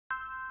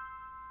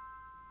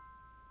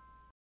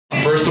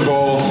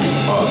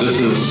This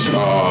is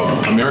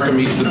America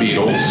Meets the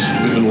Beatles.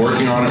 We've been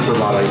working on it for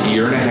about a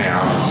year and a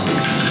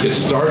half. It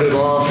started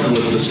off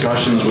with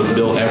discussions with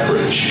Bill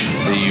Epridge,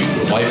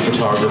 the life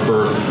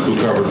photographer who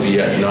covered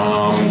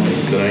Vietnam,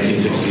 the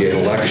 1968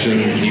 election.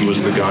 He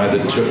was the guy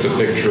that took the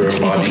picture of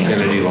Bobby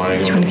Kennedy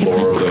lying on the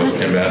floor of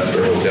the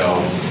Ambassador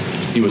Hotel.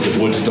 He was at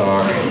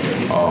Woodstock,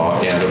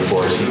 and of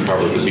course he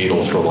covered the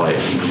Beatles for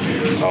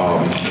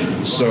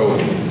life. So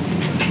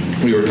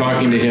we were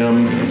talking to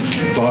him,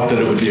 thought that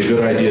it would be a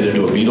good idea to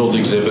do a Beatles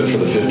exhibit for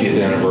the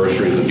 50th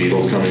anniversary of the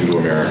Beatles coming to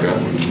America.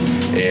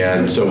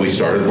 And so we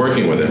started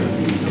working with him.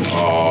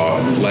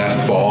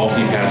 Last fall,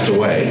 he passed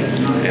away,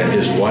 and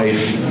his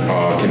wife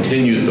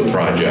continued the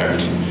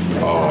project.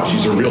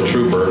 She's a real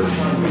trooper,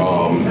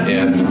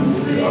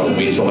 and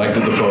we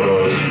selected the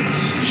photos.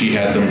 She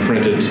had them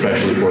printed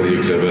especially for the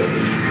exhibit,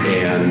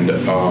 and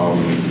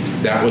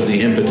that was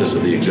the impetus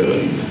of the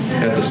exhibit.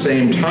 At the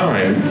same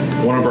time,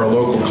 one of our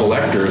local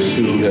collectors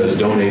who has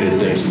donated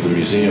things to the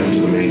museum,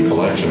 to the main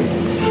collection,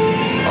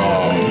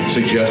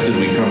 suggested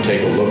we come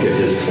take a look at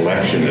his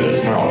collection at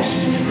his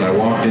house. And I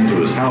walked into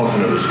his house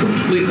and it was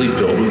completely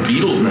filled with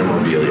Beatles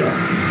memorabilia.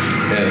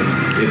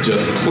 And it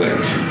just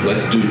clicked.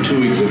 Let's do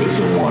two exhibits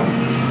in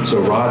one.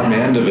 So Rod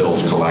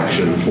Mandeville's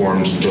collection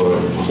forms the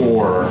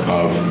core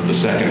of the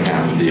second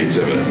half of the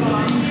exhibit.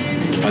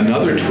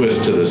 Another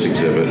twist to this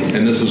exhibit,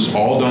 and this is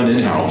all done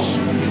in-house,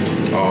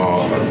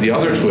 the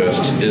other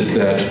twist is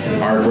that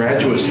our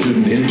graduate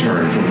student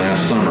intern from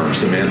last summer,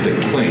 Samantha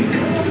Klink,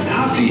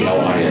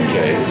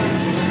 C-L-I-N-K,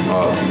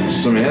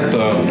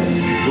 Samantha,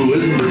 who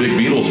isn't a big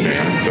Beatles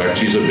fan, in fact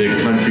she's a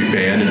big country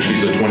fan and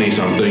she's a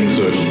 20-something,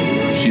 so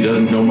she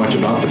doesn't know much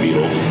about the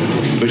Beatles,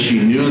 but she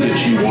knew that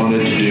she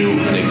wanted to do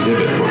an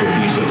exhibit for her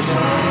thesis.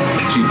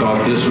 She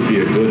thought this would be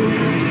a good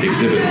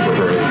exhibit for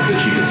her that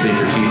she could sink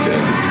her teeth in.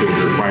 It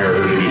would require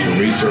her to do some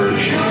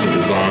research, some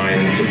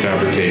design, some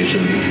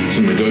fabrication,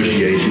 some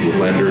negotiation with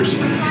lenders.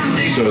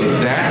 So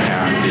that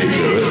half of the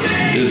exhibit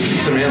is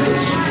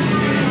Samantha's.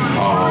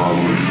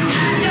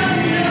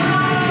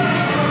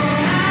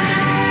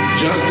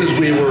 Just as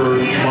we were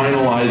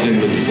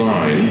finalizing the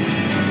design,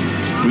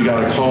 we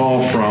got a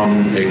call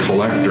from a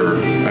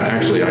collector.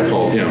 Actually, I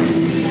called him,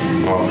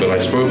 but I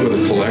spoke with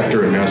a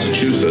collector in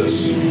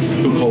Massachusetts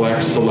who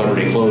collects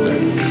celebrity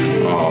clothing.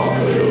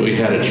 We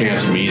had a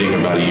chance meeting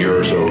about a year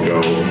or so ago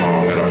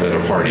at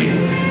a party,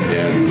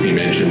 and he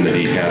mentioned that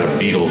he had a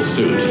Beatles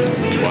suit.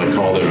 Well, I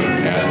called him,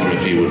 asked him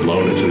if he would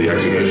loan it to the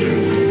exhibition.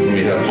 And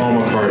we had Paul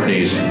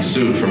McCartney's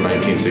suit from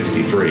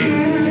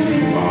 1963.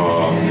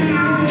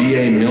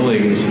 D.A.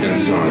 Millings and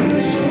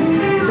Sons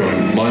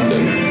from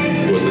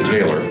London was the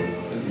tailor.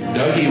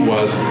 Dougie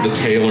was the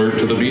tailor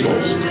to the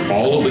Beatles.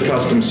 All of the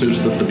custom suits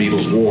that the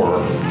Beatles wore,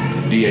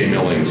 D.A.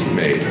 Millings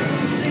made.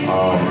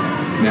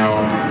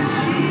 Now,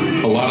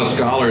 a lot of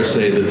scholars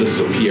say that this is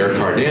a Pierre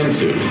Cardin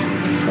suit.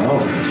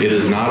 Oh. It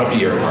is not a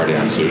Pierre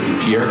Cardin suit.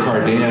 Pierre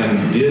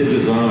Cardin did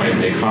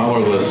design a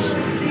collarless,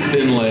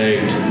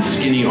 thin-legged,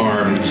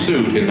 skinny-armed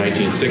suit in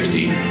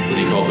 1960 that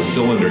he called the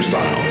cylinder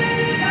style.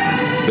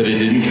 But it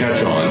didn't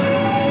catch on.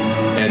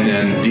 And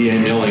then D.A.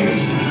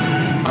 Millings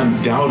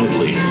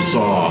undoubtedly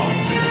saw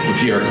the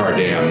Pierre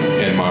Cardin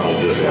and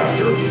modeled this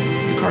after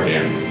the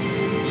Cardin.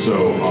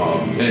 So,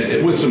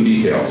 with some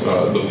details,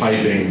 the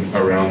piping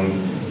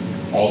around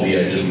all the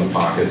edges and the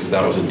pockets,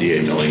 that was a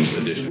D.A. Millings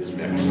edition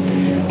mix.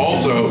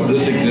 Also,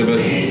 this exhibit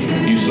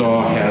you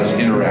saw has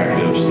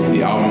interactives,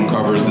 the album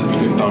covers that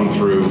you can thumb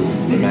through,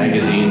 the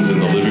magazines in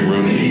the living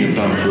room that you can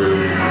thumb through,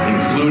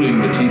 including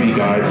the TV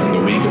guide from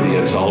the week of the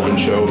Ed Sullivan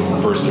Show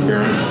first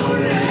appearance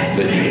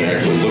that you can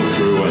actually look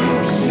through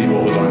and see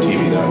what was on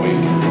TV that week.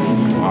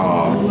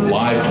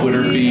 Live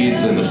Twitter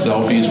feeds and the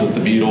selfies with the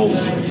Beatles.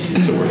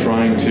 So we're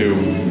trying to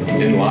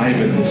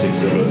enliven this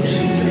exhibit,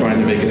 trying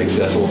to make it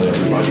accessible to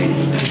everybody.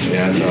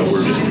 And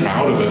we're just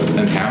proud of it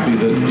and happy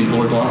that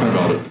people are talking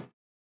about it.